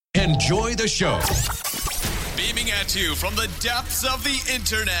Enjoy the show. Beaming at you from the depths of the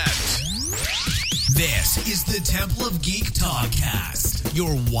internet. This is the Temple of Geek Talkcast, your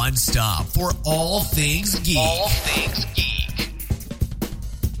one stop for all things geek. All things geek.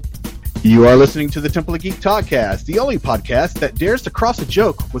 You are listening to the Temple of Geek Talkcast, the only podcast that dares to cross a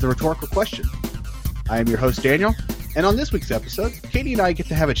joke with a rhetorical question. I am your host, Daniel, and on this week's episode, Katie and I get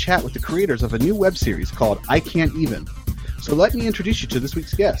to have a chat with the creators of a new web series called I Can't Even. So let me introduce you to this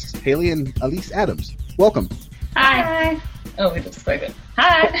week's guests, Haley and Elise Adams. Welcome. Hi. Oh, we just spoken.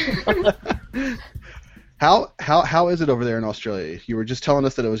 Hi. How is it over there in Australia? You were just telling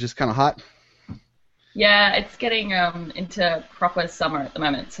us that it was just kind of hot. Yeah, it's getting into proper summer at the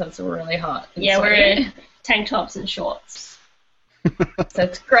moment, so it's really hot. Yeah, we're in tank tops and shorts. So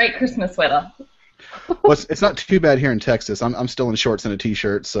it's great Christmas weather. Well, it's not too bad here in Texas. I'm still in shorts and a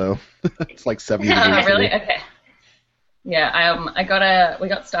t-shirt, so it's like 70 degrees. Oh, really? Okay. Yeah, we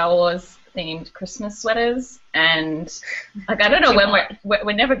got Star Wars themed Christmas sweaters, and I don't know when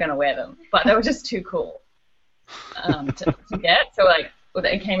we're never gonna wear them, but they were just too cool to get. So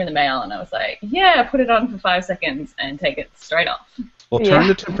they came in the mail, and I was like, yeah, put it on for 5 seconds and take it straight off. Well, turn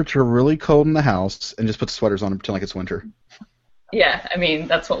the temperature really cold in the house and just put sweaters on and pretend like it's winter. Yeah, I mean,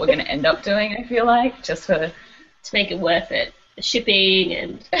 that's what we're going to end up doing, I feel like, just to make it worth it. The shipping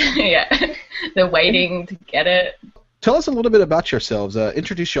and... yeah, the waiting to get it. Tell us a little bit about yourselves.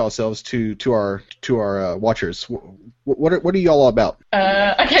 Introduce yourselves to our watchers. What are you all about?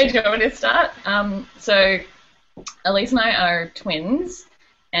 Okay, do you want me to start? So Elise and I are twins,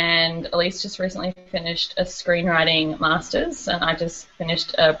 and Elise just recently finished a screenwriting master's, and I just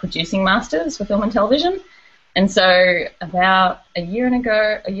finished a producing master's for film and television. And so about a year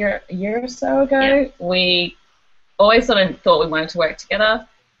or so ago, we always sort of thought we wanted to work together,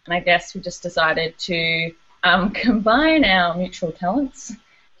 and I guess we just decided to combine our mutual talents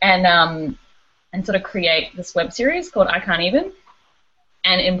and sort of create this web series called I Can't Even,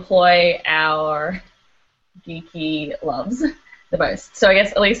 and employ our geeky loves the most. So I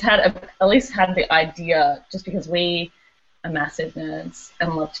guess Elise had the idea just because we are massive nerds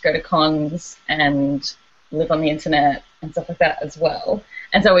and love to go to cons and live on the internet and stuff like that as well.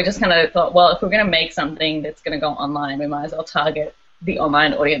 And so we just kind of thought, well, if we're going to make something that's going to go online, we might as well target the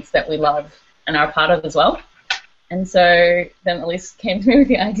online audience that we love and are a part of as well. And so then Elise came to me with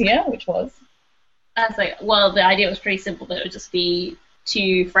the idea, which was? I was like, well, the idea was pretty simple, that it would just be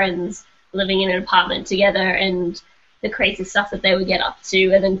two friends living in an apartment together and the crazy stuff that they would get up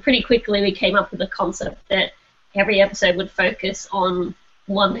to. And then pretty quickly we came up with the concept that every episode would focus on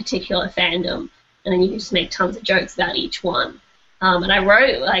one particular fandom, and then you could just make tons of jokes about each one. And I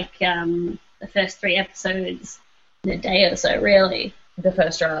wrote, the first 3 episodes in a day or so, really. The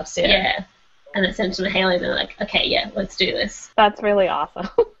first drafts, yeah. Yeah. And I sent them to Haley, and they're like, okay, yeah, let's do this. That's really awesome.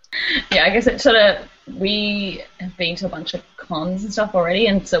 Yeah, I guess it sort of, we have been to a bunch of cons and stuff already,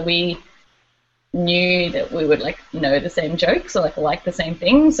 and so we knew that we would, know the same jokes or, like the same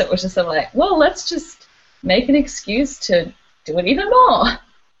things. So it was just sort of like, well, let's just make an excuse to do it even more.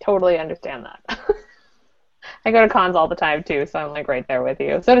 Totally understand that. I go to cons all the time too, so I'm right there with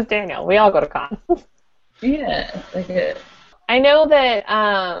you. So does Daniel. We all go to cons. Yeah, I know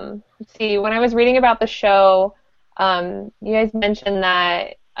that. Let's see. When I was reading about the show, you guys mentioned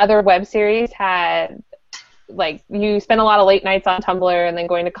that other web series had, you spent a lot of late nights on Tumblr and then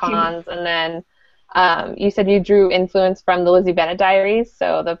going to cons, and then you said you drew influence from the Lizzie Bennet Diaries,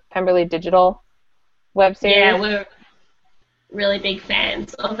 so the Pemberley Digital web series. Yeah, we're really big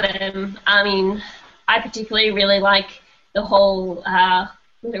fans of them. I mean, I particularly really like the whole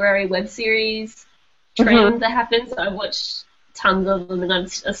literary web series trend that happens. I've watched tons of them, and I'm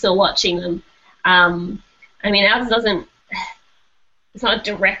still watching them. I mean, ours it's not a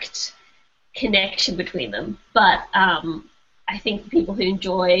direct connection between them, but I think people who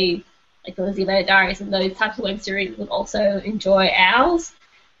enjoy the Lizzie Bennet Diaries and those types of web series would also enjoy ours.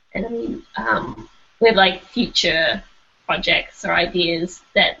 And I mean, we have future projects or ideas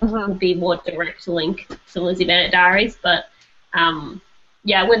that would be more direct link to Lizzie Bennet Diaries, but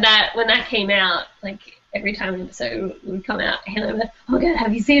yeah, when that came out, every time an episode would come out, Hannah would be like, oh god,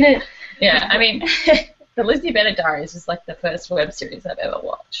 have you seen it? Yeah, I mean, the Lizzie Bennet Diaries is the first web series I've ever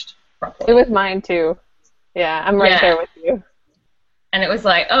watched properly. It was mine too. Yeah, I'm right there with you. And it was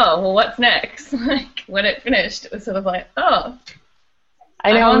like, oh, well, what's next? When it finished, it was sort of like, oh.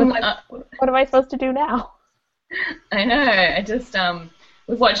 I know. What am I supposed to do now? I know. I just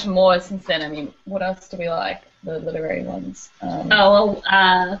we've watched more since then. I mean, what else do we like? The literary ones.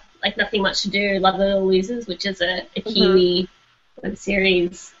 Nothing Much to Do, Love Little Losers, which is a Kiwi web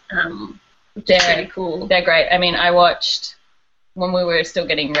series. Which is pretty cool. They're great. I mean, I watched when we were still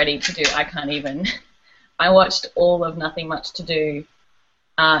getting ready to do I Can't Even, I watched all of Nothing Much to Do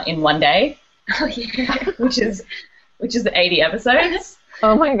in one day. Oh, yeah. which is 80 episodes.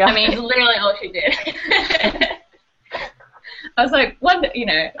 Oh my god. I mean, it's literally all she did. I was like,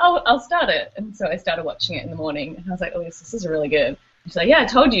 I'll start it. And so I started watching it in the morning. And I was like, Elise, this is really good. She's like, yeah, I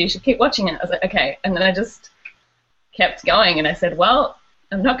told you should keep watching it. I was like, okay. And then I just kept going. And I said, well,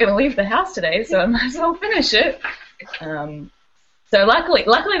 I'm not going to leave the house today, so I might as well finish it. So luckily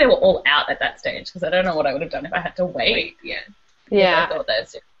they were all out at that stage, because I don't know what I would have done if I had to wait. Yeah. yeah. I thought that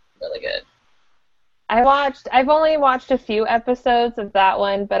was really good. I've only watched a few episodes of that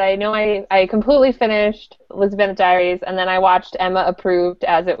one, but I know I completely finished Elizabeth Diaries, and then I watched Emma Approved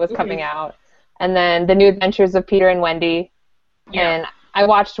as it was coming out, and then The New Adventures of Peter and Wendy, and I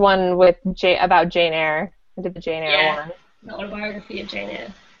watched one with about Jane Eyre. I did the Jane Eyre one. The autobiography of Jane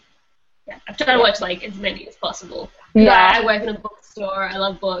Eyre. Yeah, I've tried to watch like as many as possible. Yeah. I work in a bookstore. I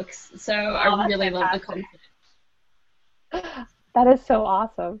love books, so I really love the concept. That is so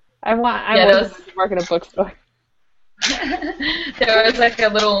awesome. I want to work in a bookstore. There was like a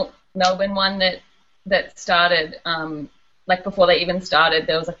little Melbourne one that started, like before they even started,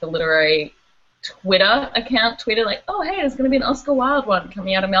 there was like the literary Twitter account tweeted like, oh, hey, there's going to be an Oscar Wilde one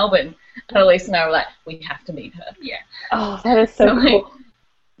coming out of Melbourne. And Elise and I were like, we have to meet her. Yeah. Oh, that is so cool.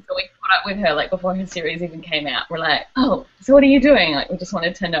 So we caught up with her like before her series even came out. We're like, oh, so what are you doing? Like, we just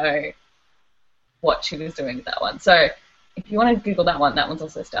wanted to know what she was doing with that one. So if you want to Google that one's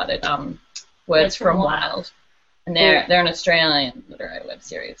also started. Words from Wild, and they're an Australian literary web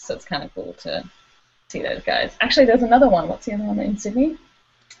series, so it's kind of cool to see those guys. Actually, there's another one. What's the other one in Sydney?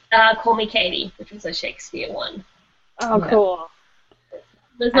 Call Me Katie, which was a Shakespeare one. Oh, cool.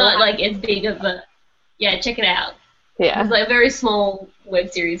 It's not like as big of a... Yeah, check it out. Yeah. It's like a very small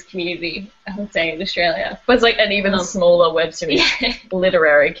web series community, I would say, in Australia. But it's like an even smaller web series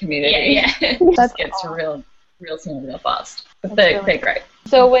literary community. Yeah. It just gets real small real fast. But they're great.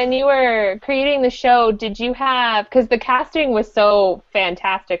 So when you were creating the show, did you have... Because the casting was so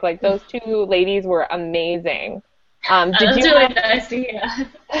fantastic. Like, those two ladies were amazing. That's really nice to hear.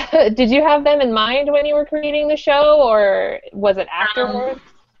 Did you have them in mind when you were creating the show, or was it afterwards?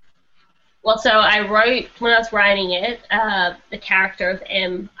 Well, so I wrote, when I was writing it, the character of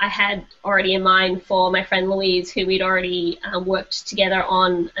M, I had already in mind for my friend Louise, who we'd already worked together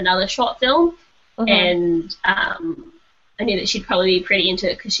on another short film, and I knew that she'd probably be pretty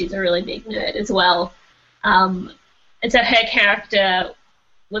into it because she's a really big nerd as well. And so her character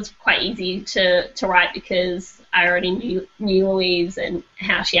was quite easy to write because I already knew Louise and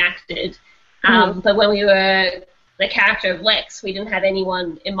how she acted. But when we were the character of Lex, we didn't have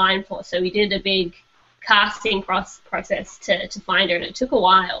anyone in mind for, so we did a big casting process to find her, and it took a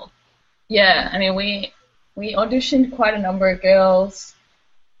while. Yeah, I mean, we auditioned quite a number of girls,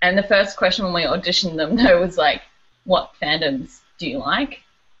 and the first question when we auditioned them, though, was like, what fandoms do you like?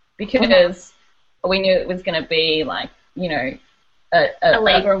 Because we knew it was going to be like, you know, a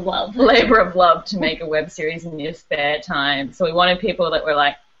labor of love. Labor of love to make a web series in your spare time. So we wanted people that were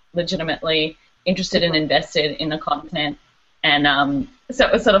like legitimately interested and invested in the content. And so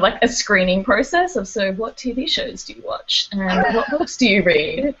it was sort of like a screening process of, so what TV shows do you watch? And what books do you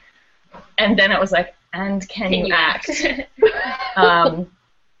read? And then it was like, and can you act? And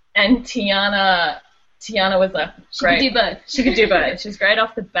Tiana was like, great. She could do both. She could do both. She was great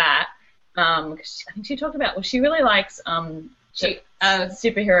off the bat. I think she talked about, well, she really likes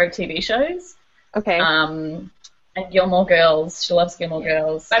superhero TV shows. Okay. And Gilmore Girls. She loves Gilmore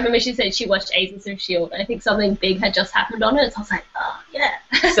Girls. I remember she said she watched Agents of S.H.I.E.L.D. I think something big had just happened on it, so I was like, oh, yeah.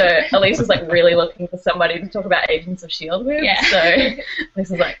 So Elise was like really looking for somebody to talk about Agents of S.H.I.E.L.D. with. Yeah. So Elise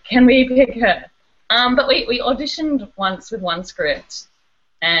was like, can we pick her? But we auditioned once with one script,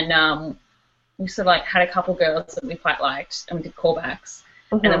 and we sort of like had a couple girls that we quite liked, and we did callbacks.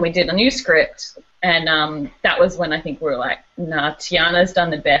 And then we did a new script, and that was when I think we were like, nah, Tiana's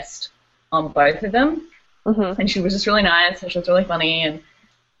done the best on both of them. And she was just really nice, and she was really funny, and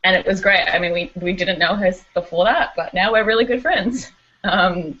it was great. I mean, we didn't know her before that, but now we're really good friends.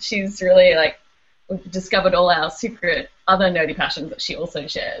 She's really, like, we've discovered all our secret other nerdy passions that she also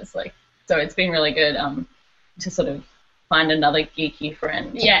shares. Like, so it's been really good to sort of find another geeky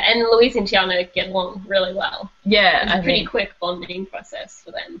friend. Yeah, and Louise and Tiana get along really well. Yeah, it's a pretty quick bonding process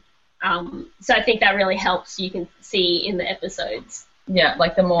for them. So I think that really helps. You can see in the episodes. Yeah,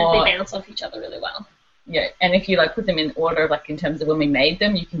 like the more they bounce off each other really well. Yeah, and if you like put them in order, like in terms of when we made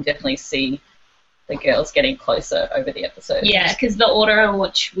them, you can definitely see the girls getting closer over the episodes. Yeah, because the order in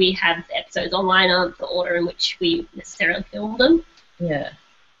which we have the episodes online aren't the order in which we necessarily filmed them. Yeah,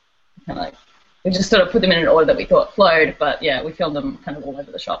 kind of like we just sort of put them in an order that we thought flowed. But yeah, we filmed them kind of all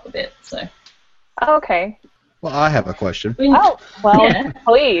over the shop a bit. So. Okay. Well, I have a question. Oh, well, Yeah.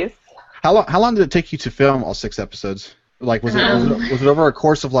 please. How long did it take you to film all 6 episodes? Like, was it over a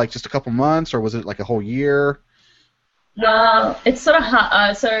course of like just a couple months, or was it like a whole year? It's sort of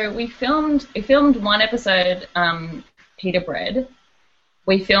hard. So we filmed one episode, Peter Bread.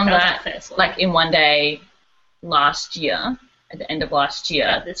 We filmed That was that the first one. like in one day last year, at the end of last year.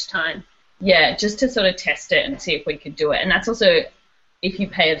 At this time. Yeah, just to sort of test it and see if we could do it. And that's also, if you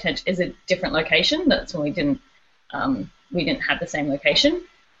pay attention, is a different location. That's when we didn't have the same location.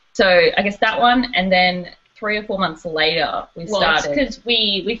 So I guess that one, and then 3 or 4 months later we started. because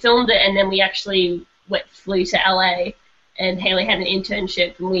we filmed it and then we actually flew to LA, and Haley had an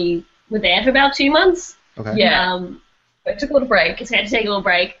internship, and we were there for about 2 months. Okay. Yeah. I took a little break. Because we had to take a little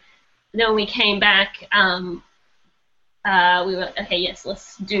break. And then when we came back, we were okay. Yes,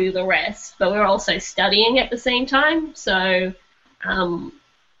 let's do the rest. But we were also studying at the same time, so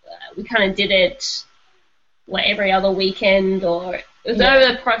we kind of did it every other weekend, or it was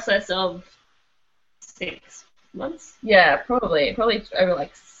over the process of 6 months. Yeah, probably over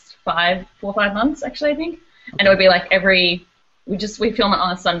like 4 or 5 months actually, I think. And it would be like we film it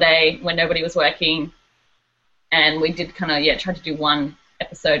on a Sunday when nobody was working, and we did kind of try to do 1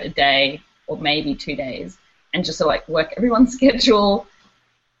 episode a day or maybe 2 days, and just to like work everyone's schedule.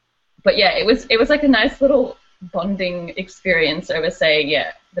 But yeah, it was like a nice little bonding experience over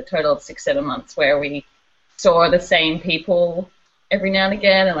the total of 6-7 months, where we saw the same people every now and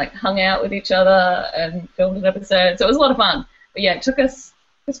again and like hung out with each other and filmed an episode. So it was a lot of fun. But yeah, it took us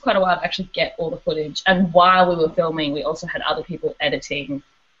quite a while to actually get all the footage. And while we were filming, we also had other people editing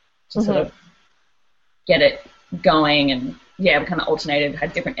to sort of get it going. And yeah, we kind of alternated,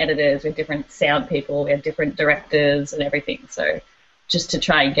 had different editors, we had different sound people, we had different directors and everything. So just to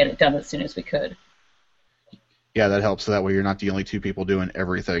try and get it done as soon as we could. Yeah, that helps. So that way you're not the only 2 people doing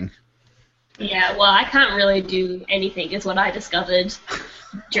everything. Yeah, well, I can't really do anything, is what I discovered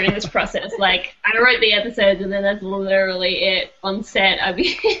during this process. Like, I wrote the episodes, and then that's literally it. On set, I'd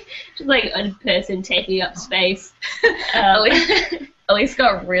be just like a person taking up space. Elise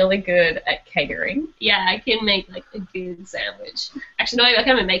got really good at catering. Yeah, I can make like a good sandwich. Actually, no, I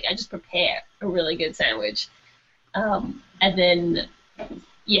can't even make it. I just prepare a really good sandwich. And then,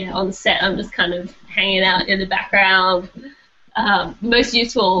 on the set, I'm just kind of hanging out in the background. Most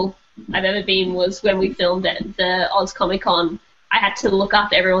useful I've ever been was when we filmed at the Oz Comic Con. I had to look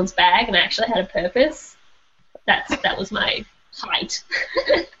after everyone's bag, and I actually had a purpose. That was my height.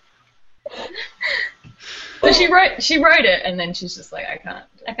 So she wrote it, and then she's just like,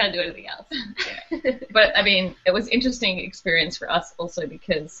 I can't do anything else. Yeah. But I mean, it was an interesting experience for us also,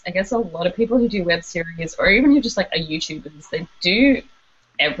 because I guess a lot of people who do web series, or even who just like are YouTubers, they do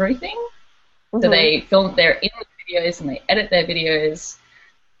everything. So they film, they're in the videos and they edit their videos,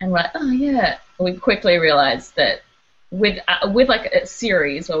 and we're like, oh yeah. We quickly realized that with like a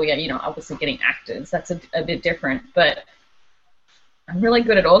series where we are, obviously getting actors, that's a bit different. But I'm really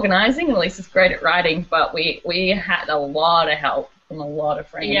good at organizing, and Lisa's great at writing, but we had a lot of help from a lot of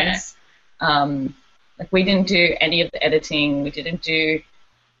friends. Yeah. Like, we didn't do any of the editing, we didn't do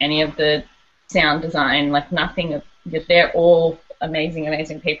any of the sound design, like nothing. They're all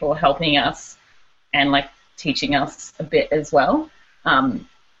amazing people helping us and like teaching us a bit as well.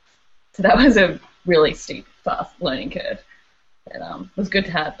 So that was a really steep, fast learning curve. It was good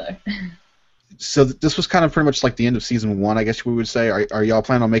to have, though. So this was kind of pretty much like the end of season 1, I guess we would say. Are y'all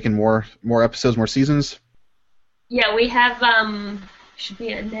planning on making more episodes, more seasons? Yeah, we have. Should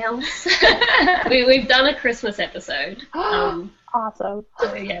we announce? We've done a Christmas episode. Awesome.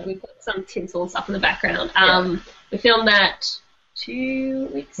 So yeah, we've got some tinsel and stuff in the background. We filmed that 2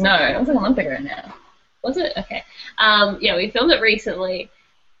 weeks ago. No, it was like a month ago now. Was it? Okay. Yeah, we filmed it recently.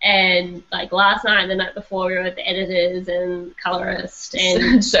 And like last night and the night before, we were with the editors and colorist,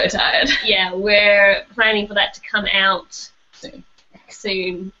 and so tired. Yeah, we're planning for that to come out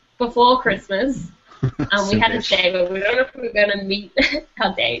soon before Christmas. We had to say, but we don't know if we're going to meet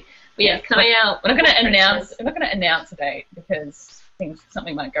our date. But yeah, it's coming out. We're not going to announce a date because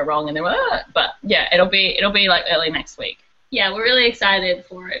something might go wrong, and then but yeah, it'll be like early next week. Yeah, we're really excited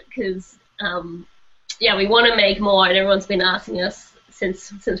for it because we want to make more, and everyone's been asking us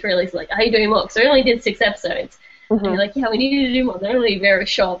since release, like, are you doing more? Because we only did 6 episodes. And we're like, yeah, we needed to do more. They're only very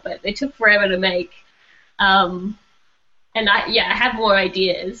short, but they took forever to make. And I have more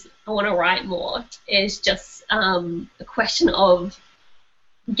ideas. I want to write more. It's just a question of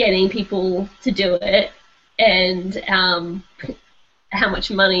getting people to do it and how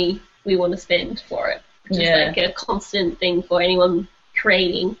much money we want to spend for it. Which is like a constant thing for anyone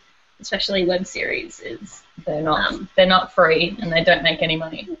creating. especially web series, is They're not free and they don't make any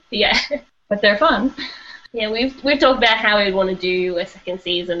money, yeah. but they're fun. Yeah, we've talked about how we want to do a second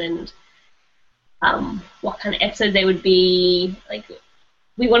season and what kind of episodes they would be. Like,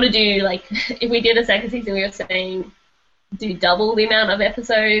 we want to do, like, if we did a second season, we were saying do double the amount of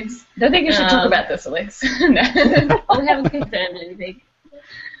episodes. I don't think you should talk about this, Elise. No. We haven't confirmed anything.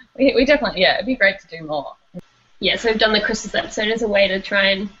 We definitely, yeah, it'd be great to do more. Yeah, so we've done the Christmas episode as a way to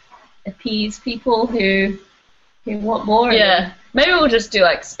try and appease people who want more. Yeah, maybe we'll just do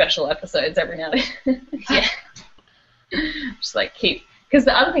like special episodes every now and then. Yeah. Just like because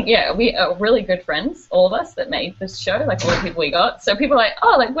the other thing, yeah, we are really good friends, all of us that made this show, like all the people we got. So people are like,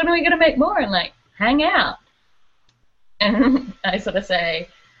 oh, like when are we gonna make more? And like hang out. And I sort of say,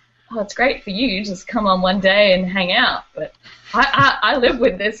 oh, it's great for you, just come on one day and hang out. But I live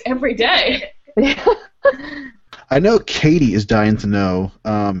with this every day. I know Katie is dying to know.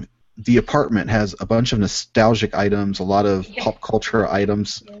 The apartment has a bunch of nostalgic items, a lot of pop culture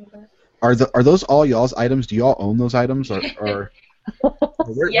items. Are those all y'all's items? Do y'all own those items, or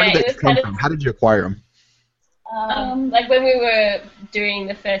where did they come from? How did you acquire them? Like when we were doing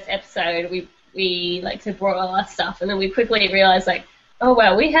the first episode, we like to brought all our stuff, and then we quickly realized like, oh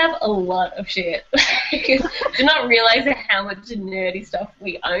wow, we have a lot of shit. Do not realize how much nerdy stuff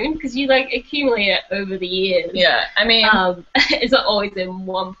we own, because you like accumulate it over the years. Yeah, I mean, it's not always in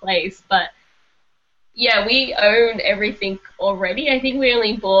one place, but yeah, we own everything already. I think we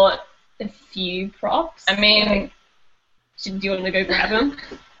only bought a few props. I mean, do you want to go grab them?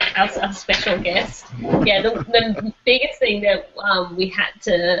 Our special guest. Yeah, the biggest thing that we had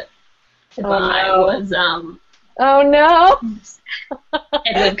to buy was oh no.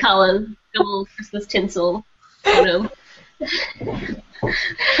 Edward Cullen, the little Christmas tinsel on him. That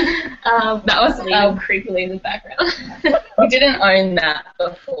was creepily in the background. We didn't own that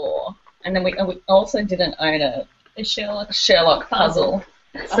before, and then we also didn't own a Sherlock puzzle.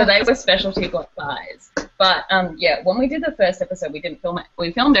 So they were specialty block buys. But yeah, when we did the first episode, we didn't film it.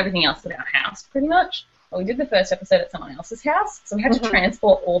 We filmed everything else at our house, pretty much. But we did the first episode at someone else's house, so we had to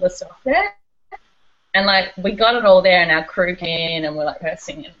transport all the stuff there. And, like, we got it all there, and our crew came in, and we're, like,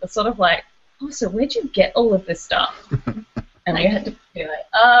 rehearsing it. It was sort of like, oh, so where'd you get all of this stuff? And we had to be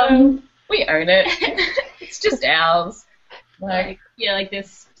like, we own it. It's just ours. Like, yeah, like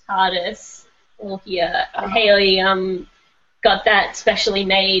this TARDIS all here. Haley got that specially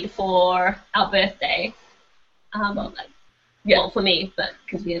made for our birthday. Well, for me, but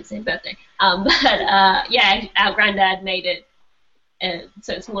because we have the same birthday. Yeah, our granddad made it. And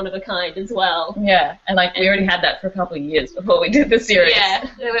so it's one of a kind as well. Yeah, and like we already had that for a couple of years before we did the series. Yeah,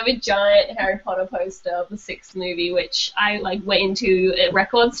 we have a giant Harry Potter poster of the 6th movie, which I like went into a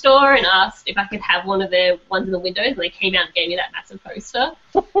record store and asked if I could have one of the ones in the windows, and they came out and gave me that massive poster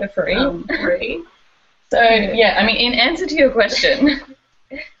for free. Free. So yeah, I mean, in answer to your question,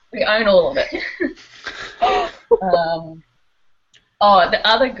 we own all of it. The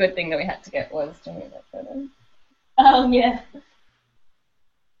other good thing that we had to get was, do you know that photo? Yeah.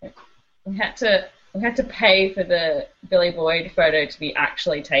 We had to pay for the Billy Boyd photo to be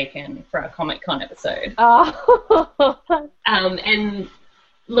actually taken for our Comic-Con episode. Oh. And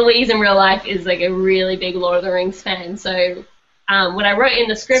Louise in real life is like a really big Lord of the Rings fan, so when I wrote in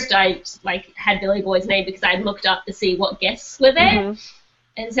the script, I like had Billy Boyd's name because I looked up to see what guests were there. Mm-hmm.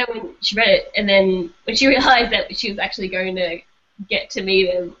 And so when she read it, and then when she realized that she was actually going to get to meet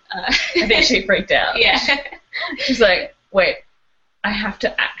him, I think she freaked out. Yeah. She's like, wait, I have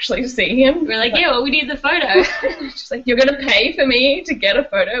to actually see him? We're like, yeah, well, we need the photo. She's like, you're going to pay for me to get a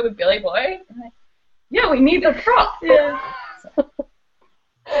photo with Billy Boyd? I'm like, yeah, we need the prop. Yeah.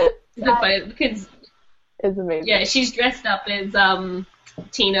 Because it's amazing. Yeah, she's dressed up as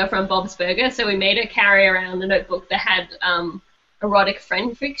Tina from Bob's Burger, so we made her carry around a notebook that had erotic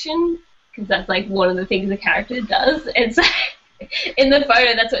friend fiction, because that's like one of the things the character does. And so in the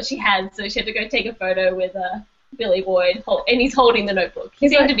photo, that's what she had. So she had to go take a photo with Billy Boyd, and he's holding the notebook. He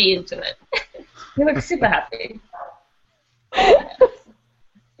seemed to be into it. He looks super happy.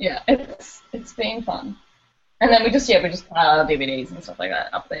 Yeah, it's been fun. And then we just pile our DVDs and stuff like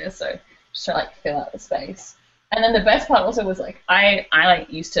that up there, so just to like fill out the space. And then the best part also was like I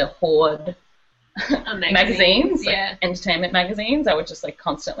like used to hoard magazines, like entertainment magazines. I would just like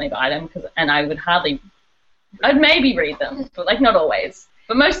constantly buy them and I'd maybe read them, but like not always.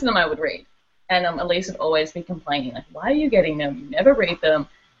 But most of them I would read. And Elise would always be complaining, like, why are you getting them? You never read them.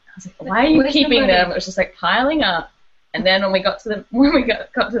 I was like, why are you keeping them? It was just like piling up. And then when we got to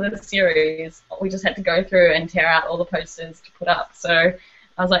the series, we just had to go through and tear out all the posters to put up. So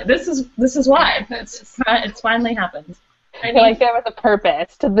I was like, this is why. It's finally happened. I feel like there was a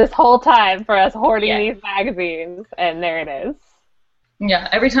purpose to this whole time for us hoarding Yeah. these magazines, and there it is. Yeah,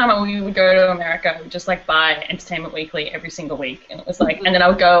 every time we would go to America, I would just like buy Entertainment Weekly every single week, and it was like, and then I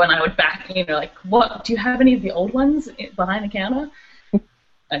would go and I would back, like, what? Do you have any of the old ones behind the counter?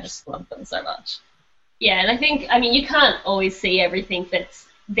 I just love them so much. Yeah, and I think, you can't always see everything that's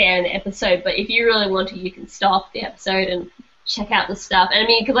there in the episode, but if you really want to, you can stop the episode and check out the stuff. And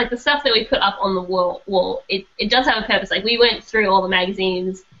because like the stuff that we put up on the wall, it does have a purpose. Like we went through all the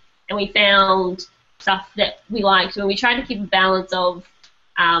magazines and we found stuff that we liked, and we tried to keep a balance of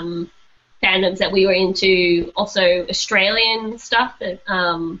fandoms that we were into, also Australian stuff that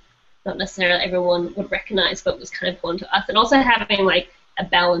not necessarily everyone would recognize, but was kind of important to us, and also having like a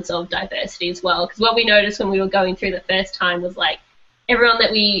balance of diversity as well. Because what we noticed when we were going through the first time was like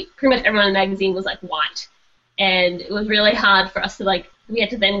pretty much everyone in the magazine was like white, and it was really hard for us to we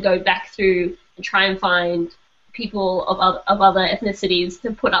had to then go back through and try and find people of other ethnicities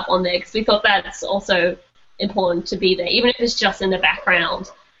to put up on there, because we thought that's also important to be there, even if it's just in the background.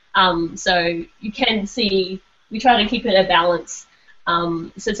 So you can see, we try to keep it a balance.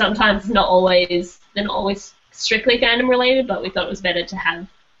 So sometimes they're not always strictly fandom related, but we thought it was better to have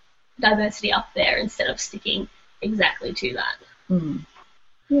diversity up there instead of sticking exactly to that. Mm.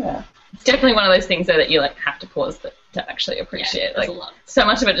 Yeah, it's definitely one of those things though that you have to pause to actually appreciate. Yeah, a lot. So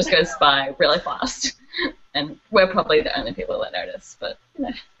much of it just goes by really fast, and we're probably the only people that notice. But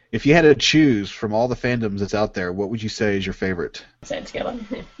If you had to choose from all the fandoms that's out there, what would you say is your favorite? say it together.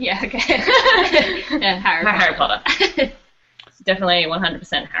 Yeah, okay. Yeah, Harry Potter. It's definitely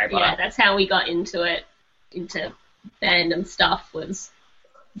 100% Harry Potter. Yeah, that's how we got into fandom stuff, was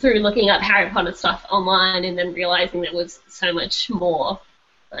through looking up Harry Potter stuff online and then realizing there was so much more.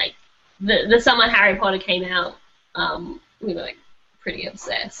 Like, the summer Harry Potter came out, we were, pretty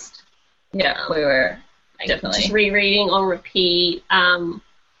obsessed. Yeah, we were definitely. Just rereading on repeat.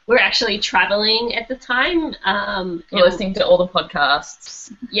 We were actually traveling at the time. We're listening to all the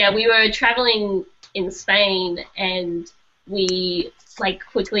podcasts. Yeah, we were traveling in Spain, and we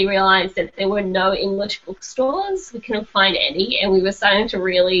quickly realized that there were no English bookstores. We couldn't find any, and we were starting to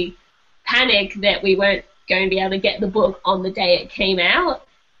really panic that we weren't going to be able to get the book on the day it came out.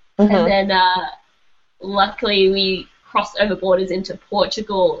 Mm-hmm. And then luckily we crossed over borders into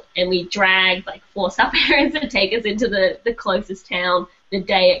Portugal, and we dragged 4 sub parents to take us into the closest town the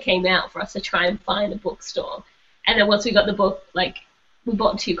day it came out for us to try and find a bookstore. And then once we got the book, we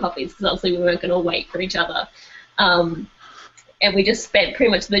bought 2 copies because obviously we weren't going to wait for each other. And we just spent pretty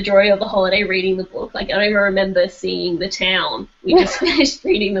much the majority of the holiday reading the book. I don't even remember seeing the town. We just finished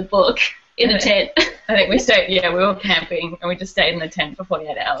reading the book in a tent. I think we we were camping, and we just stayed in the tent for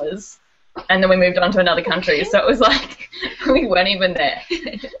 48 hours. And then we moved on to another country, so it was we weren't even there.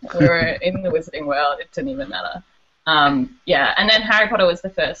 We were in the Wizarding World. It didn't even matter. And then Harry Potter was the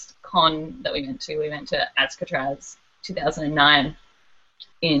first con that we went to. We went to Azkaraz 2009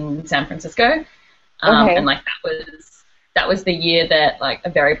 in San Francisco. And that was the year that a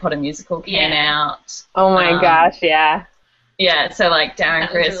Harry Potter musical came out. Oh my gosh, yeah. Yeah, so Darren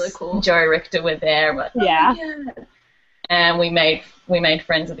Criss, really cool. and Joey Richter were there. But, yeah. And we made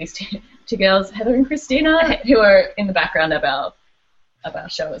friends with these two girls, Heather and Christina, who are in the background of our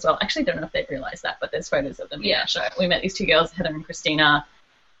show as well. Actually, don't know if they've realised that, but there's photos of them in our show. We met these 2 girls, Heather and Christina,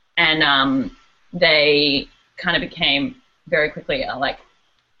 and they kind of became very quickly our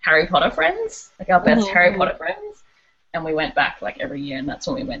Harry Potter friends, our best Harry Potter friends. And we went back every year, and that's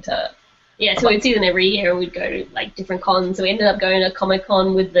when we went to. Yeah, so we'd see them every year, and we'd go to different cons. So we ended up going to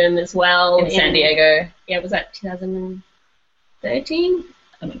Comic-Con with them as well in San Diego. Yeah, was that 2013?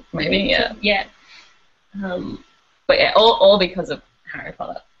 Maybe, yeah. Yeah. But yeah, all because of Harry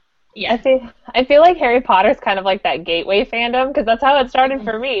Potter. Yeah. I feel like Harry Potter's kind of like that gateway fandom, because that's how it started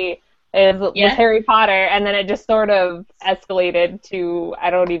for me. Was Harry Potter, and then it just sort of escalated to I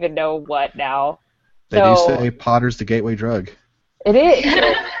don't even know what now. They do say Potter's the gateway drug. It is.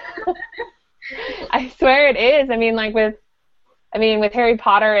 I swear it is. With Harry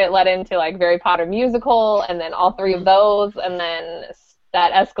Potter, it led into Harry Potter musical, and then all 3 of those, and then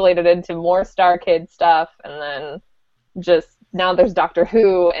that escalated into more Star Kids stuff, and then just now there's Doctor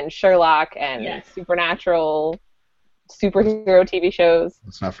Who and Sherlock and Supernatural, superhero TV shows.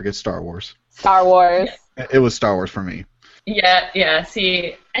 Let's not forget Star Wars. Star Wars. It was Star Wars for me. Yeah.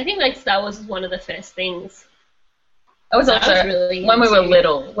 See, I think Star Wars was one of the first things. I was also really when we were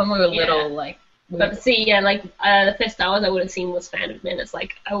little. But see, the first Star Wars I would have seen was Phantom Menace. I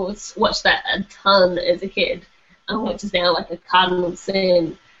watched that a ton as a kid, which is now a cardinal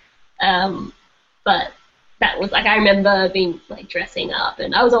sin. But that was I remember being dressing up,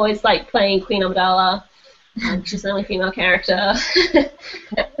 and I was always playing Queen Amidala. She's the only female character.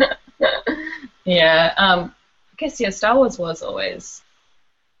 Yeah. I guess, yeah, Star Wars was always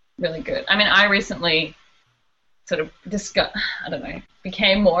really good. I mean, I recently sort of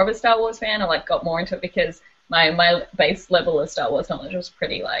became more of a Star Wars fan, or like got more into it because my base level of Star Wars knowledge was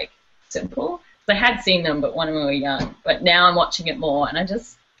pretty like simple. So I had seen them, but when we were young. But now I'm watching it more, and I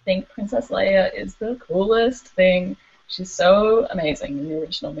just think Princess Leia is the coolest thing. She's so amazing in the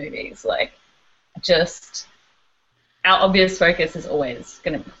original movies. Like, just our obvious focus is always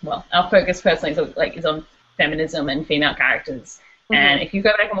our focus personally is on feminism and female characters. Mm-hmm. And if you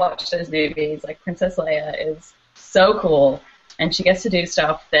go back and watch those movies, like Princess Leia is so cool, and she gets to do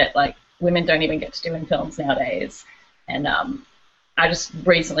stuff that like women don't even get to do in films nowadays. And I just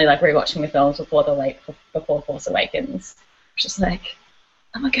recently like rewatching the films before Force Awakens. Just like,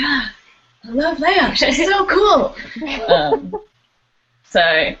 oh my god, I love Leia. She's so cool. So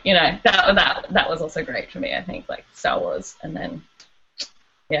that was also great for me. I think like Star Wars, and then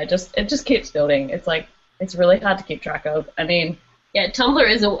it just keeps building. It's like it's really hard to keep track of. I mean. Yeah, Tumblr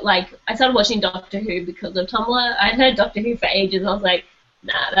is I started watching Doctor Who because of Tumblr. I'd heard Doctor Who for ages. I was like,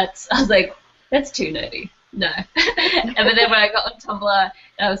 that's too nerdy. No. But then when I got on Tumblr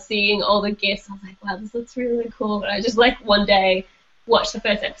and I was seeing all the GIFs, I was like, wow, this looks really, really cool. And I just like one day watched the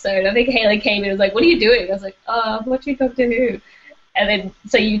first episode. I think Haley came in and was like, what are you doing? I was like, oh, I'm watching Doctor Who. And then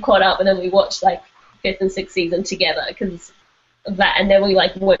so you caught up, and then we watched like 5th and 6th season together because of that. And then we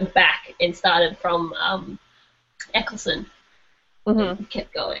like went back and started from Eccleston. Mm-hmm.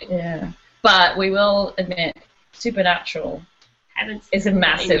 Kept going. Yeah, but we will admit, Supernatural is a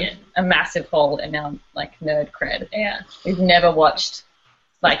massive hole in our like nerd cred. Yeah, we've never watched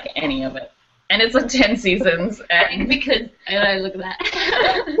like any of it, and it's like 10 seasons. And because look at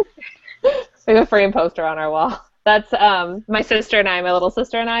that. We have a frame poster on our wall. That's my sister and I, my little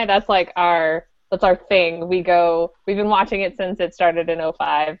sister and I. That's our thing. We've been watching it since it started in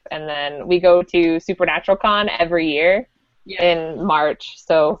 2005, and then we go to Supernatural Con every year. Yeah. In March,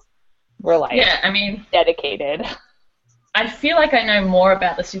 so we're like dedicated. I feel like I know more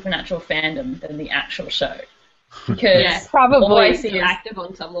about the Supernatural fandom than the actual show. Because probably all I see is active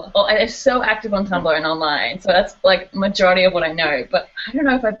on Tumblr. Oh, they're so active on Tumblr and online, so that's like majority of what I know. But I don't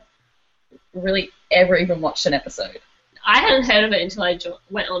know if I've really ever even watched an episode. I hadn't heard of it until I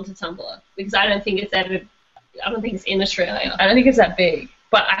went onto Tumblr because I don't think it's in Australia. I don't think it's that big.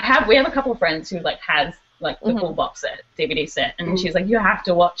 But we have a couple of friends who like has like the full box set, DVD set, and she's like, you have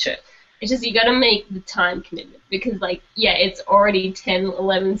to watch it. It's just you got to make the time commitment because like it's already 10,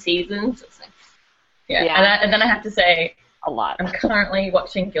 11 seasons. It's like and then I have to say a lot. I'm currently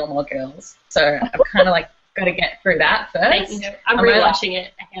watching Gilmore Girls, so I've kind of like got to get through that first. I'm rewatching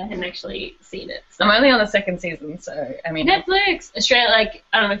it. I haven't actually seen it. So. I'm only on the 2nd season, so I mean Netflix. Australia, like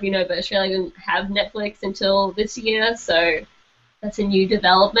I don't know if you know, but Australia didn't have Netflix until this year, so that's a new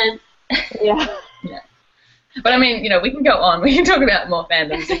development. Yeah. Yeah. But I mean, we can go on. We can talk about more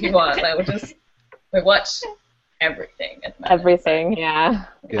fandoms if you want. Like, we watch everything at the moment. Everything, yeah.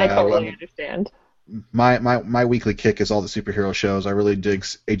 I totally understand. My weekly kick is all the superhero shows. I really dig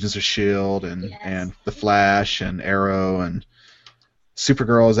Agents of S.H.I.E.L.D. and The Flash and Arrow, and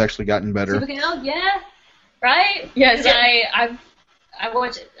Supergirl has actually gotten better. Supergirl, yeah. Right? Yes. I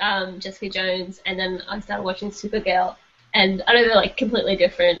watched Jessica Jones, and then I started watching Supergirl, and I know they're like completely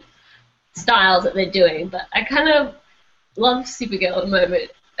different styles that they're doing, but I kind of love Supergirl at the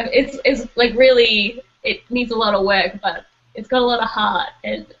moment. It's like really, it needs a lot of work, but it's got a lot of heart,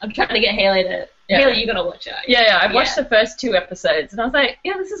 and I'm trying to get Haley to. Yeah. Haley, you gotta watch it. Yeah, I watched the first 2 episodes, and I was like,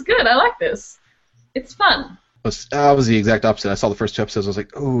 yeah, this is good. I like this. It's fun. I was the exact opposite. I saw the first 2 episodes. I was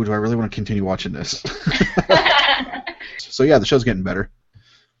like, oh, do I really want to continue watching this? So yeah, the show's getting better.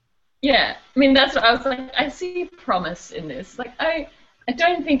 Yeah, I mean that's what I was like. I see promise in this. Like I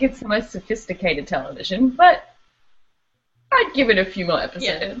don't think it's the most sophisticated television, but I'd give it a few more episodes.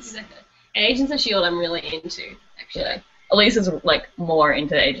 Yeah, exactly. And Agents of S.H.I.E.L.D. I'm really into, actually. Yeah. Elise is like more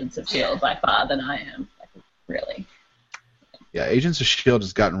into Agents of S.H.I.E.L.D. by far than I am. Like, really. Yeah, Agents of S.H.I.E.L.D.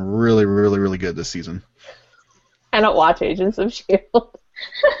 has gotten really, really, really good this season. I don't watch Agents of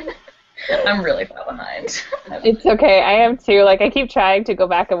S.H.I.E.L.D. I'm really far behind. It's okay. I am too. Like, I keep trying to go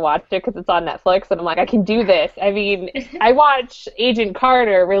back and watch it because it's on Netflix, and I'm like, I can do this. I mean, I watch Agent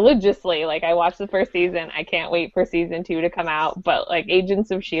Carter religiously. Like, I watched the first season. I can't wait for season 2 to come out. But, like, Agents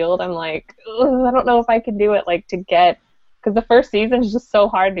of S.H.I.E.L.D., I'm like, I don't know if I can do it, like, to get... Because the first season is just so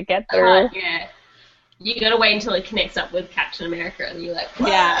hard to get through. Yeah. You gotta wait until it connects up with Captain America, and you're like,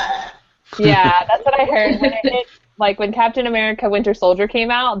 yeah. Yeah, that's what I heard. When it hit, like, when Captain America Winter Soldier came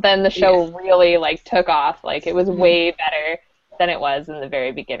out, then the show really, like, took off. Like, it was way better than it was in the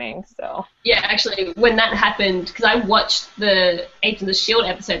very beginning. So yeah, actually, when that happened, because I watched the Agents of the Shield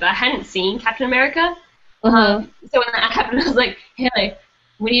episode, but I hadn't seen Captain America. So when that happened, I was like, hey,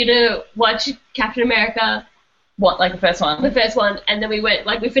 we need to watch Captain America. What, like the first one? The first one, and then we went,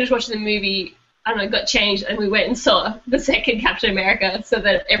 like, we finished watching the movie, I don't know, got changed, and we went and saw the second Captain America so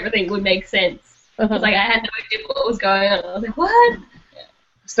that everything would make sense. Because, like, I had no idea what was going on. I was like, what? Yeah.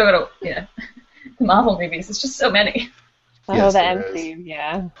 Still got the Marvel movies, it's just so many. Yes, the there MCU,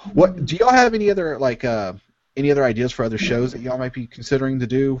 yeah. What do y'all have any other any other ideas for other shows that y'all might be considering to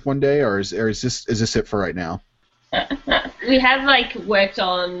do one day, or is this it for right now? We have, like, worked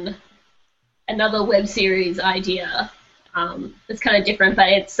on another web series idea. It's kind of different, but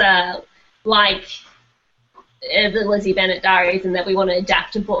it's like the Lizzie Bennet Diaries, in that we want to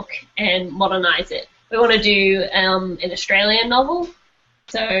adapt a book and modernize it. We want to do an Australian novel,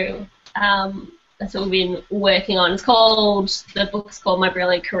 so that's what we've been working on. The book's called My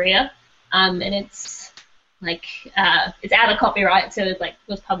Brilliant Career, and it's like it's out of copyright, so it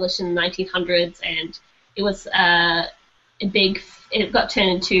was published in the 1900s, and it was it got turned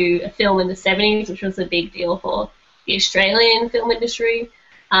into a film in the 70s, which was a big deal for the Australian film industry.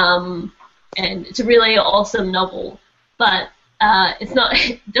 And it's a really awesome novel, but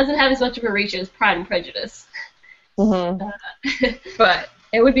it doesn't have as much of a reach as Pride and Prejudice. But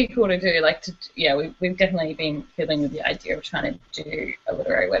it would be cool to do, we've definitely been fiddling with the idea of trying to do a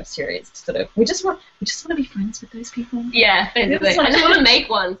literary web series. We just want to be friends with those people. Yeah, basically. I just want to make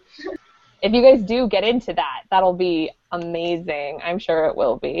one. If you guys do get into that, that'll be amazing. I'm sure it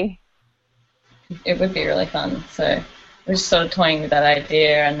will be. It would be really fun. So we're just sort of toying with that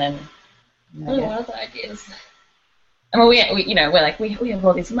idea, and then. What other ideas? I mean, we have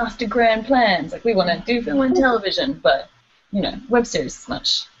all these master grand plans. Like, we want to do film and television, but web series is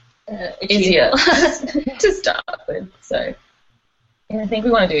much easier to start with. So, I think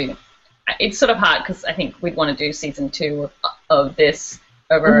we want to do. It's sort of hard because I think we'd want to do season 2 of this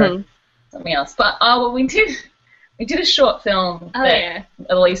over something else. But we did a short film that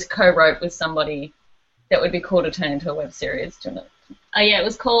Elise co-wrote with somebody that would be cool to turn into a web series. Do you know? It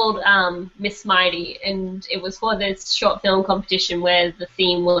was called Miss Mighty, and it was for this short film competition where the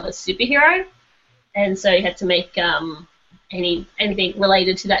theme was superhero, and so you had to make anything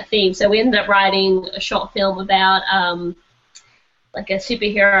related to that theme. So we ended up writing a short film about like a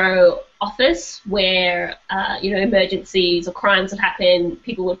superhero office where emergencies or crimes would happen.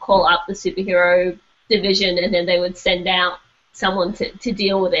 People would call up the superhero division, and then they would send out someone to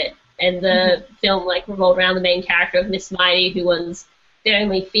deal with it. And the film revolved around the main character of Miss Mighty, who was the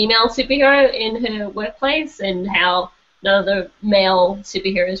only female superhero in her workplace, and how none of the male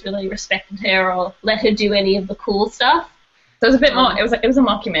superheroes really respected her or let her do any of the cool stuff. So it was a bit more. It was a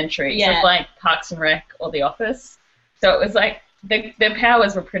mockumentary. Yeah. So it's like Parks and Rec or The Office. So it was like their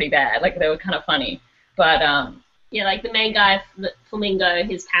powers were pretty bad. Like, they were kind of funny, but the main guy, Flamingo,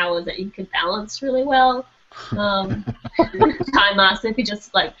 his powers that he could balance really well. Time Master could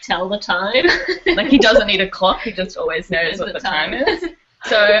just tell the time. He doesn't need a clock, he just always knows what the time is.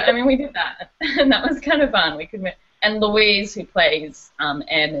 So I mean, we did that, and that was kind of fun. And Louise, who plays M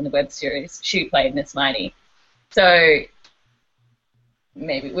in the web series, she played Miss Mighty. So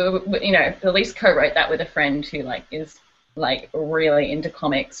maybe Elise co-wrote that with a friend who is really into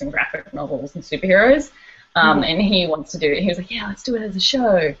comics and graphic novels and superheroes, and he wants to do it. He was like, yeah, let's do it as a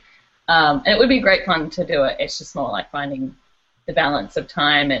show. And it would be great fun to do it. It's just more like finding the balance of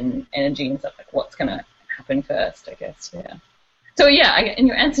time and energy and stuff, what's going to happen first, I guess, yeah. So, in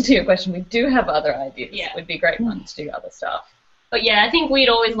your answer to your question, we do have other ideas. Yeah. It would be great fun to do other stuff. But, I think we'd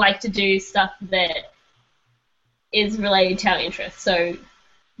always like to do stuff that is related to our interests, so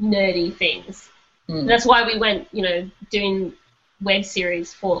nerdy things. That's why we went, doing web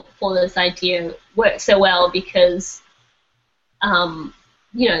series for this idea worked so well, because the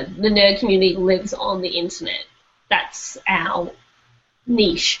nerd community lives on the internet. That's our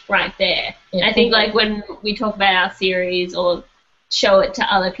niche right there. Yeah. I think when we talk about our series or show it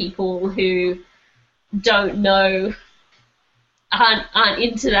to other people who don't know, aren't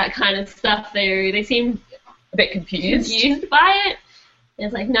into that kind of stuff, they seem a bit confused by it.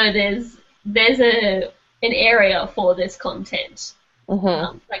 It's no, there's an area for this content.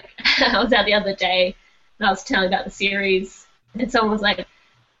 I was out the other day and I was telling about the series, and someone was like,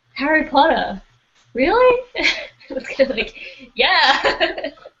 Harry Potter, really? I was kind of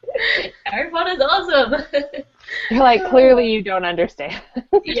yeah, Harry Potter's awesome. You're clearly you don't understand.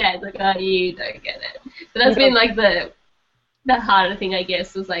 Yeah, it's oh, you don't get it. But that's been the harder thing, I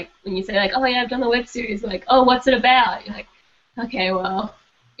guess, was when you say oh yeah, I've done a web series, oh, what's it about? You're okay, well,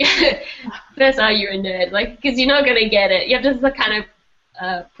 First, you're a nerd, like, because you're not gonna get it. You have to kind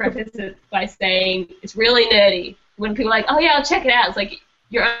of preface it by saying it's really nerdy. When people are like, oh yeah, I'll check it out, it's like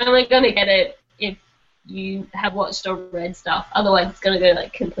you're only gonna get it if you have watched or read stuff. Otherwise, it's gonna go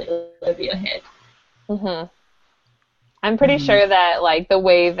like completely over your head. Mhm. I'm pretty sure that like the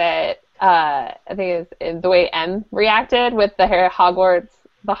way that I think is the way M reacted with the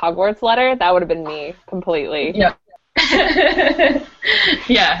Hogwarts letter, that would have been me completely. Yeah.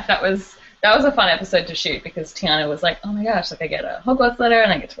 Yeah, that was a fun episode to shoot because Tiana was like, oh my gosh, like I get a Hogwarts letter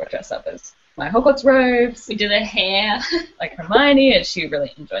and I get to dress up as my Hogwarts robes. We did her hair like Hermione, and she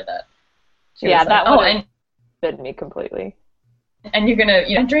really enjoyed that. She Yeah, was that like, would have been me completely. and you're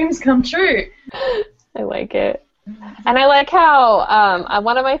gonna, dreams come true. I like it. And I like how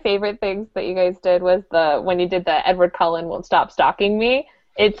one of my favorite things that you guys did was when you did the Edward Cullen Won't Stop Stalking Me.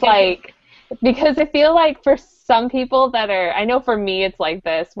 It's like, because I feel like for some people that are, I know for me it's like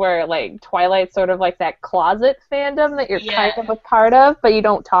this, where like Twilight's sort of like that closet fandom that you're kind of a part of, but you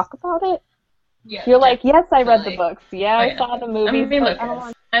don't talk about it. Yeah, you're like, yes, I read the books. Yeah, I saw the movies.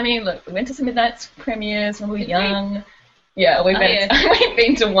 I mean, look, we went to some Midnight premieres when we were young. Yeah, we've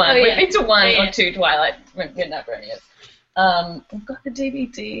been to one. We've been to one or two Twilight Midnight premieres. We've got the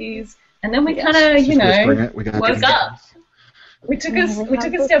DVDs, and then we kind of, woke up. We took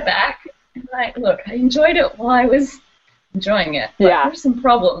a step back. And like, look, I enjoyed it while I was enjoying it. But there's some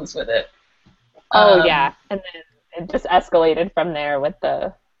problems with it. And then it just escalated from there with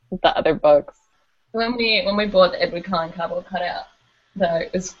the other books. When we bought the Edward Cullen cardboard cutout, though,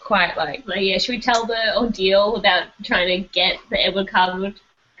 it was quite like, should we tell the ordeal about trying to get the Edward cardboard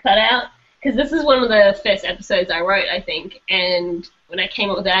cutout? Because this is one of the first episodes I wrote, I think, and when I came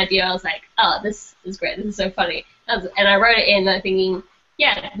up with the idea, I was like, oh, this is great, this is so funny. And I wrote it in, thinking,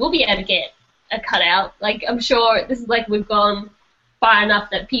 yeah, we'll be able to get a cutout. Like, I'm sure this is like we've gone far enough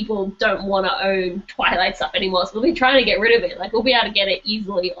that people don't want to own Twilight stuff anymore, so we'll be trying to get rid of it. Like, we'll be able to get it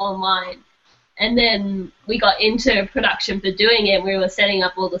easily online. And then we got into production for doing it. We were setting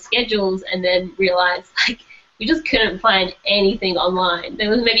up all the schedules and then realized, like, we just couldn't find anything online. There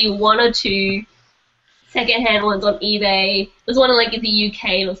was maybe one or two secondhand ones on eBay. There's one like in the UK,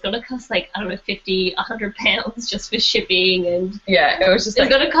 and it was going to cost like, I don't know, 50, 100 pounds just for shipping. And it was just it's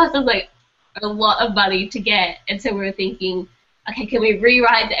going to cost us like a lot of money to get. And so we were thinking, okay, can we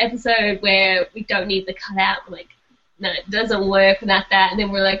rewrite the episode where we don't need the cutout? We're like, no, it doesn't work, and that. And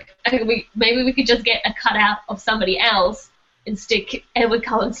then we're like, okay, maybe we could just get a cutout of somebody else and stick Edward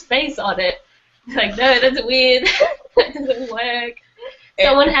Cullen's face on it. It's like, no, that's weird. That doesn't work.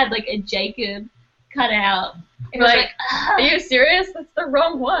 Someone had like a Jacob cutout. And like, are you serious? That's the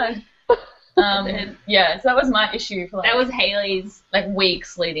wrong one. So that was my issue for that was Haley's like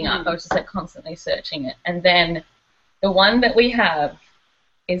weeks leading up. I was just like constantly searching it, and then the one that we have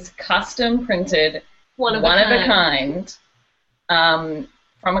is custom printed. One of a kind,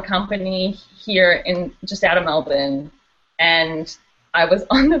 from a company here in just out of Melbourne, and I was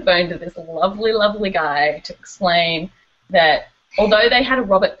on the phone to this lovely, lovely guy to explain that although they had a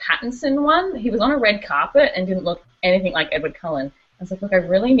Robert Pattinson one, he was on a red carpet and didn't look anything like Edward Cullen. I was like, look, I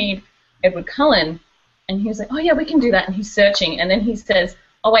really need Edward Cullen, and he was like, oh yeah, we can do that, and he's searching, and then he says,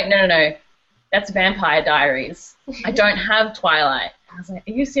 oh wait, no, that's Vampire Diaries. I don't have Twilight. I was like,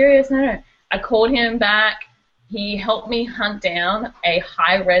 are you serious? No. I called him back. He helped me hunt down a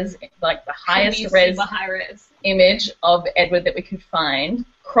high-res, like the highest res image of Edward that we could find,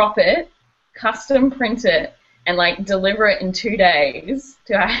 crop it, custom print it, and like deliver it in 2 days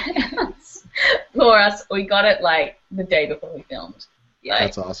to our house for us. We got it like the day before we filmed. Like,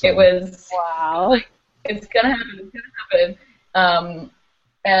 that's awesome. It was like, it's gonna happen.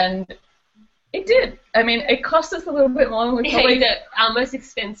 And it did. I mean, it cost us a little bit more than we probably our most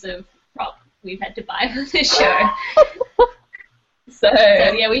expensive prop we've had to buy for this show. So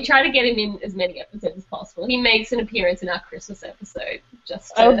yeah, we try to get him in as many episodes as possible. He makes an appearance in our Christmas episode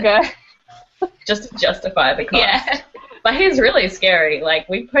just to, just to justify the cost. Yeah. But he's really scary. Like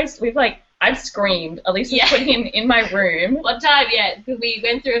I've screamed. Elise put him in my room. One time, we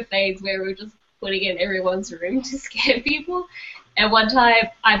went through a phase where we were just putting it in everyone's room to scare people. And one time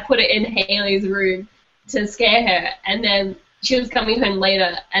I put it in Haley's room to scare her, and then she was coming home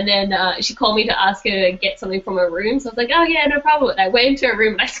later, and then she called me to ask her to get something from her room. So I was like, oh, yeah, no problem. And I went into her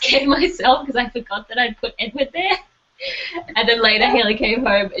room, and I scared myself because I forgot that I'd put Edward there. And then later, Haley came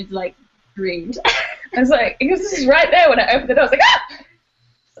home and, like, screamed. I was like, he was just right there when I opened the door. I was like, ah!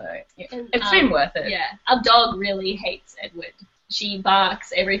 So, yeah, it's been worth it. Yeah, our dog really hates Edward. She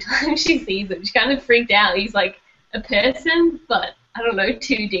barks every time she sees him. She kind of freaked out. He's, like, a person, but, I don't know,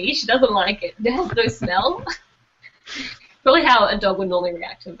 2D. She doesn't like it. It has no smell. Probably how a dog would normally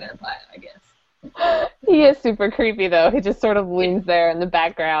react to a vampire, I guess. He is super creepy, though. He just sort of leans there in the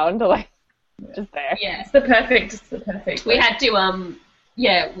background, like, just there. Yeah. It's the perfect. We had to,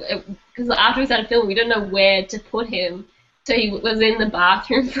 because after we started filming, we didn't know where to put him. So he was in the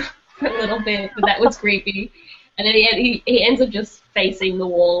bathroom for a little bit, but that was creepy. And then he ends up just facing the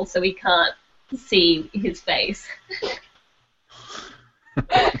wall, so we can't see his face.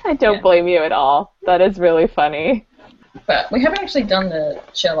 I don't blame you at all. That is really funny. But we haven't actually done the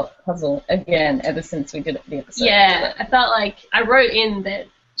Sherlock puzzle again ever since we did it for the episode. Yeah, I felt like I wrote in that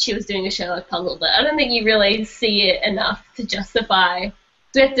she was doing a Sherlock puzzle, but I don't think you really see it enough to justify.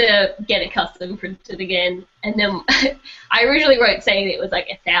 So we have to get it custom printed again. And then I originally wrote saying it was like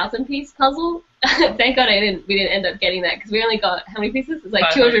a 1,000-piece puzzle. Thank God we didn't end up getting that, because we only got, how many pieces? It was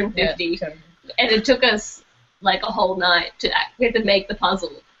like 250. Yeah. And it took us like a whole night we had to make the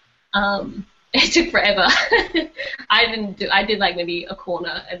puzzle. It took forever. I did like maybe a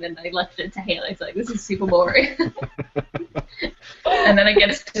corner, and then I left it to Haley. It's like, this is super boring. And then it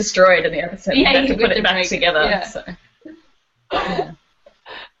gets destroyed in the episode. Yeah, we have to you put have it to back break it, together. yeah. So. Yeah.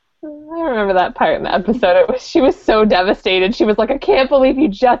 I remember that part in the episode. She was so devastated. She was like, I can't believe you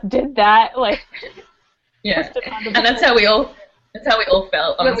just did that. Like, Yeah, and that's how we all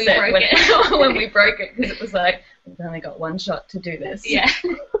felt on When the we set broke when, it. when we broke it, because it was like, we've only got one shot to do this. Yeah.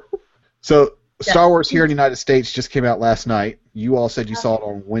 So Star Wars here in the United States just came out last night. You all said you saw it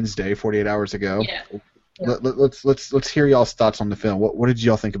on Wednesday, 48 hours ago. Yeah. Let's hear y'all's thoughts on the film. What did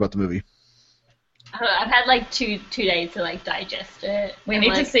y'all think about the movie? I don't know, I've had like two days to like digest it. We And, need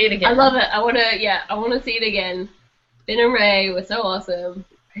like, to see it again. I love it. I want to see it again. Finn and Rey were so awesome.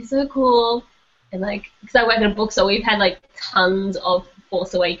 They're so cool. And like, because I work in a bookstore, we've had like tons of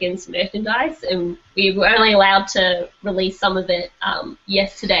Force Awakens merchandise, and we were only allowed to release some of it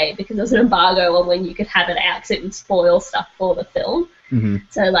yesterday because there was an embargo on when you could have it out because it would spoil stuff for the film. Mm-hmm.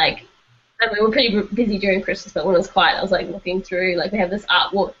 So like, and we were pretty busy during Christmas, but when it was quiet, I was like looking through, like we have this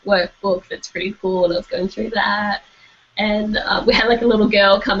artwork workbook that's pretty cool, and I was going through that. And we had like a little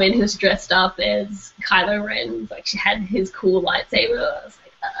girl come in who was dressed up as Kylo Ren. Like she had his cool lightsaber. I was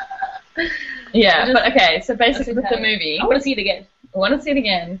like, Yeah, but okay, so basically with the movie, I want to see it again. I want to see it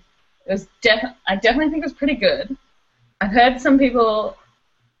again. It was I definitely think it was pretty good. I've heard some people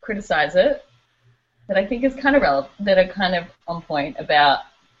criticize it that I think is kind of relevant, that are kind of on point about.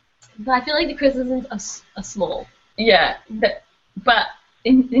 But I feel like the criticisms are small. Yeah, but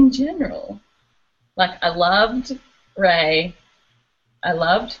in general, like I loved Rey, I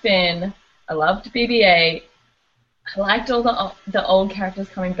loved Finn, I loved BB-8. I liked all the old characters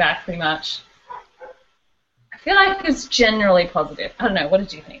coming back pretty much. I feel like it's generally positive. I don't know. What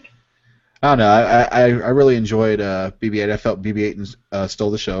did you think? I don't know. I really enjoyed BB-8. I felt BB-8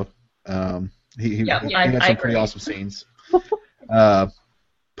 stole the show. He had some pretty awesome scenes.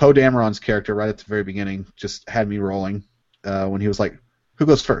 Poe Dameron's character right at the very beginning just had me rolling when he was like, "Who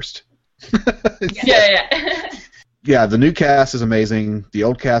goes first?" Yeah. Yeah, the new cast is amazing. The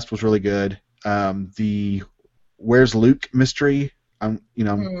old cast was really good. The Where's Luke mystery, I'm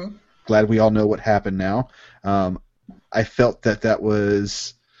glad we all know what happened now. I felt that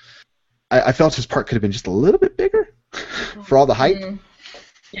was... I felt his part could have been just a little bit bigger for all the hype.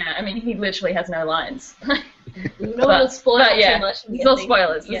 Yeah, I mean, he literally has no lines. We don't want to spoil yeah, too much. There's all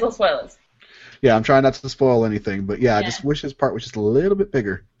spoilers. There's all spoilers. Yeah, I'm trying not to spoil anything, but yeah, I just wish his part was just a little bit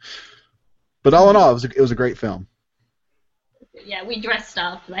bigger. But all in all, it was a great film. Yeah, we dressed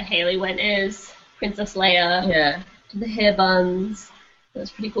up. Like Haley went as Princess Leia. Yeah. The hair buns. It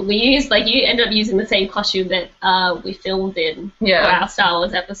was pretty cool. You ended up using the same costume that we filmed in for our Star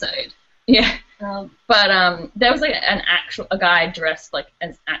Wars episode. Yeah. But there was like a guy dressed like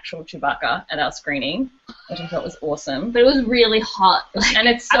an actual Chewbacca at our screening, which I thought was awesome. But it was really hot. And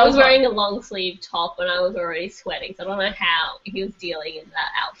it's so I was hot. wearing a long sleeve top and I was already sweating, so I don't know how he was dealing in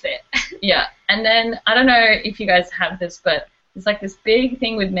that outfit. Yeah. And then I don't know if you guys have this, but there's like this big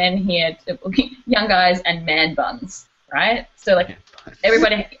thing with men here, young guys and man buns, right? So like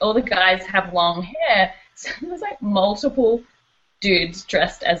all the guys have long hair. So there was like multiple dudes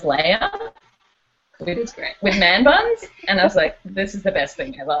dressed as Leia with man buns, and I was like, this is the best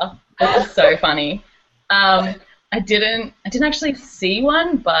thing ever. This is so funny. I didn't actually see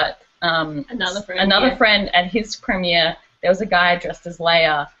one, but another friend at his premiere, there was a guy dressed as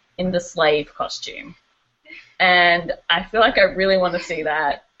Leia in the slave costume. And I feel like I really want to see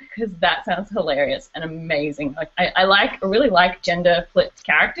that because that sounds hilarious and amazing. Like I really like gender flipped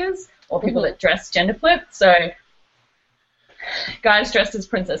characters or people that dress gender flipped. So guys dressed as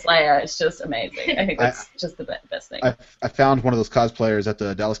Princess Leia is just amazing. I think that's just the best thing. I found one of those cosplayers at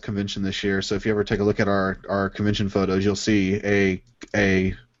the Dallas convention this year, so if you ever take a look at our convention photos, you'll see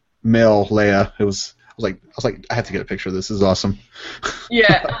a male Leia. I was like, I have to get a picture of this. This is awesome.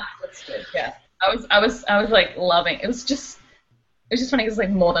 Yeah, that's good. Yeah, I was like loving. It was just funny. It was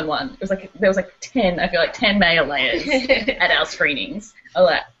like more than one. It was like there was like 10. I feel like 10 male Leias at our screenings. I was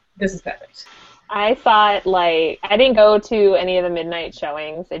like, this is perfect. I thought, like, I didn't go to any of the midnight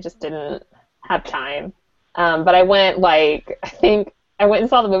showings. I just didn't have time. But I went, like, I went and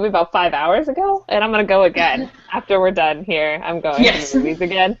saw the movie about 5 hours ago, and I'm going to go again. After we're done here, I'm going to the movies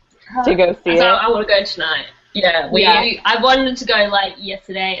again to go see it. I want to go tonight. Yeah, I wanted to go, like,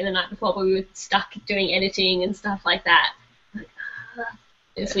 yesterday and the night before, but we were stuck doing editing and stuff like that.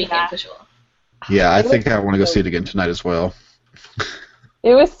 This weekend, for sure. Yeah, I think I want to go see it again tonight as well.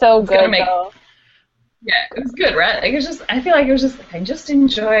 It was so good, though. Yeah, it was good, right? Like, it was just, I feel like it was just, I just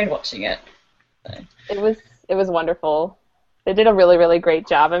enjoyed watching it. So. It was wonderful. They did a really, really great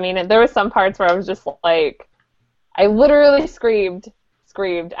job. I mean, there were some parts where I was just like, I literally screamed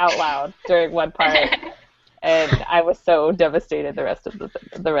out loud during one part, and I was so devastated the rest of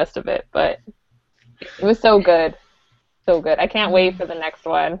it. But it was so good, so good. I can't wait for the next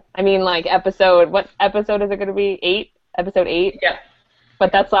one. I mean, like what episode is it going to be? 8? Episode 8? Yeah.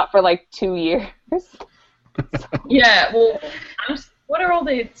 But that's not for like 2 years. Yeah, well, what are all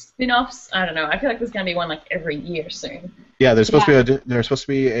the spin-offs? I don't know. I feel like there's going to be one like every year soon. Yeah, there's supposed to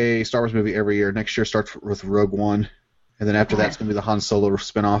be a Star Wars movie every year. Next year starts with Rogue One, and then after that's going to be the Han Solo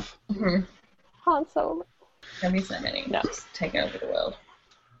spin-off. Mm-hmm. Han Solo. There'll be so many. No. Just taking over the world.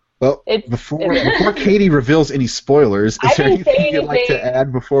 Well, before Katie reveals any spoilers, is there anything you'd like to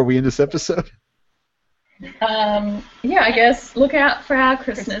add before we end this episode? Yeah, I guess look out for our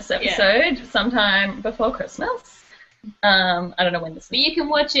Christmas episode sometime before Christmas. I don't know when this is. But you can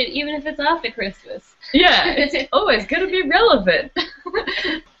watch it even if it's after Christmas. Yeah, it's always going to be relevant.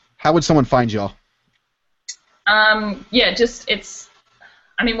 How would someone find y'all? Yeah,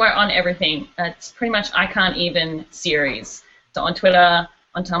 we're on everything. It's pretty much I Can't Even series. So on Twitter,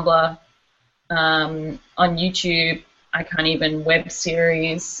 on Tumblr, on YouTube, I Can't Even web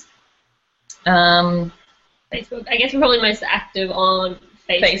series. Facebook. I guess we're probably most active on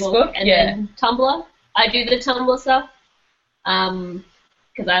Facebook and then Tumblr. I do the Tumblr stuff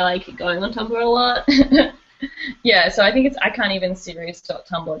because I like going on Tumblr a lot. Yeah, so I think it's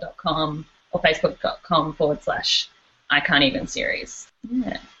ican'tevenseries.tumblr.com or facebook.com/I Can't Even series.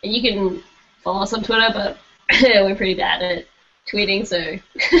 Yeah. And you can follow us on Twitter, but we're pretty bad at tweeting, so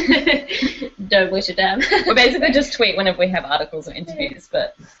don't wish it down. We basically just tweet whenever we have articles or interviews,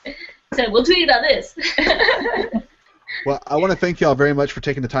 but... So we'll tweet about this. Well, I want to thank y'all very much for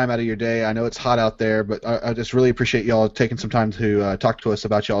taking the time out of your day. I know it's hot out there, but I just really appreciate y'all taking some time to talk to us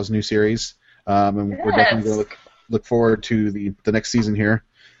about y'all's new series. And we're definitely going to look forward to the next season here.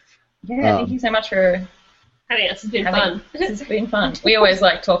 Yeah, thank you so much for having us. It's been fun. This has been fun. We always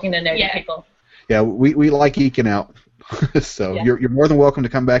like talking to nerdy people. Yeah, we like geeking out. So you're more than welcome to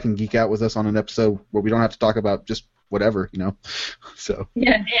come back and geek out with us on an episode where we don't have to talk about just whatever, So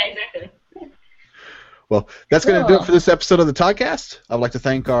yeah, exactly. Well, that's going to do it for this episode of the Toddcast. I would like to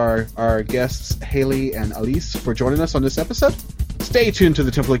thank our guests Haley and Elise for joining us on this episode. Stay tuned to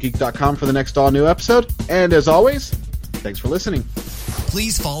thetempleofgeek.com for the next all-new episode. And as always, thanks for listening.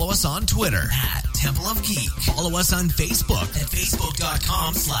 Please follow us on Twitter @Temple of Geek. Follow us on Facebook at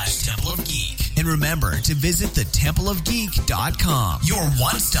facebook.com/Temple of Geek. And remember to visit thetempleofgeek.com, your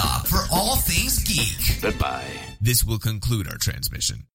one stop for all things geek. Goodbye. This will conclude our transmission.